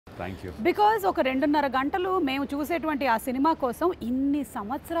Thank you. Because ఒక 2.5 గంటలు మేము చూసేటువంటి ఆ సినిమా కోసం ఇన్ని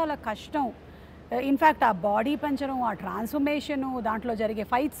సంవత్సరాల కష్టం, ఇన్ఫ్యాక్ట్ ఆ బాడీ పెంచడం, ఆ ట్రాన్స్ఫర్మేషను, దాంట్లో జరిగే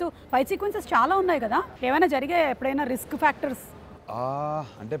ఫైట్ సీక్వెన్సెస్ చాలా ఉన్నాయి కదా, ఏమైనా జరిగే ఎప్పుడైనా రిస్క్ ఫ్యాక్టర్స్?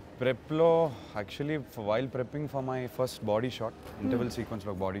 అంటే ప్రెప్లో actually while ప్రెప్పింగ్ for my first body shot, interval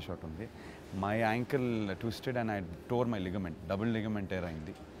సీక్వెన్స్లో body shot ఉంది. My ankle twisted and I torr my ligament, double ligament tear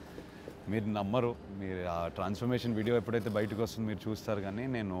అయింది. మీరు నమ్మరు, మీరు ఆ ట్రాన్స్ఫర్మేషన్ వీడియో ఎప్పుడైతే బయటకు వస్తుందో మీరు చూస్తారు. కానీ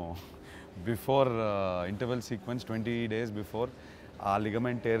నేను before interval sequence 20 days before ఆ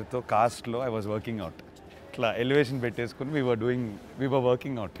లిగమెంట్ టేర్తో కాస్ట్లో ఐ వాజ్ వర్కింగ్ అవుట్. ఇట్లా ఎలివేషన్ పెట్టేసుకుని we were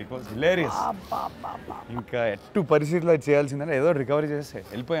working out. It was hilarious. ఇంకా ఎట్టు పరిస్థితిలో చేయాల్సిందని ఏదో రికవరీ చేస్తే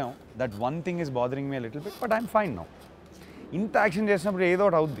వెళ్ళిపోయాం. That one thing is bothering me little bit, but I'm fine now. ఇంత యాక్షన్ చేసినప్పుడు ఏదో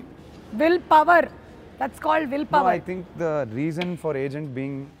ఒకటి అవుద్ది. Will power, that's called will power. I think the reason for agent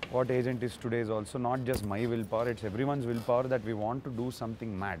being what agent is today is also not just my willpower, it's everyone's willpower that we want to do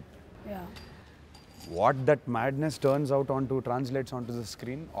something mad. Yeah. What that madness turns out onto, translates onto the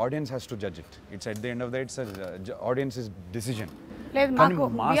screen, audience has to judge it. It's at the end of the day, it's a audience's decision. లేదు కానీ మాకు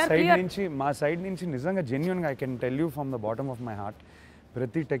మా side నుంచి నిజంగా జెన్యూన్గా I can tell you from the bottom of my heart,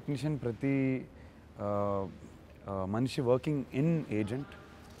 ప్రతి technician, ప్రతి మనిషి working in agent,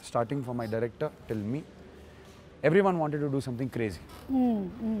 starting from my director till me, everyone wanted to do something crazy.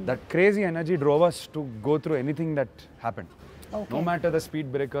 That crazy energy drove us to go through anything that happened. Okay. No matter the speed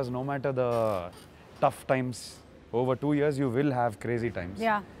breakers, no matter the tough times, over 2 years you will have crazy times.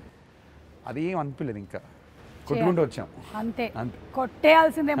 Yeah. అది ఏం అనిపించలేదు, ఇంకా కొట్టుకుంటూ వచ్చాం అంతే.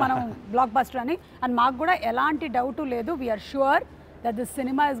 కొట్టేయాల్సిందే మనం block buster అని. And మాకు కూడా ఎలాంటి డౌట్ లేదు, we are sure that this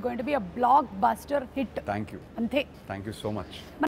cinema is going to be a block buster hit. Thank you. అంతే. Thank you so much.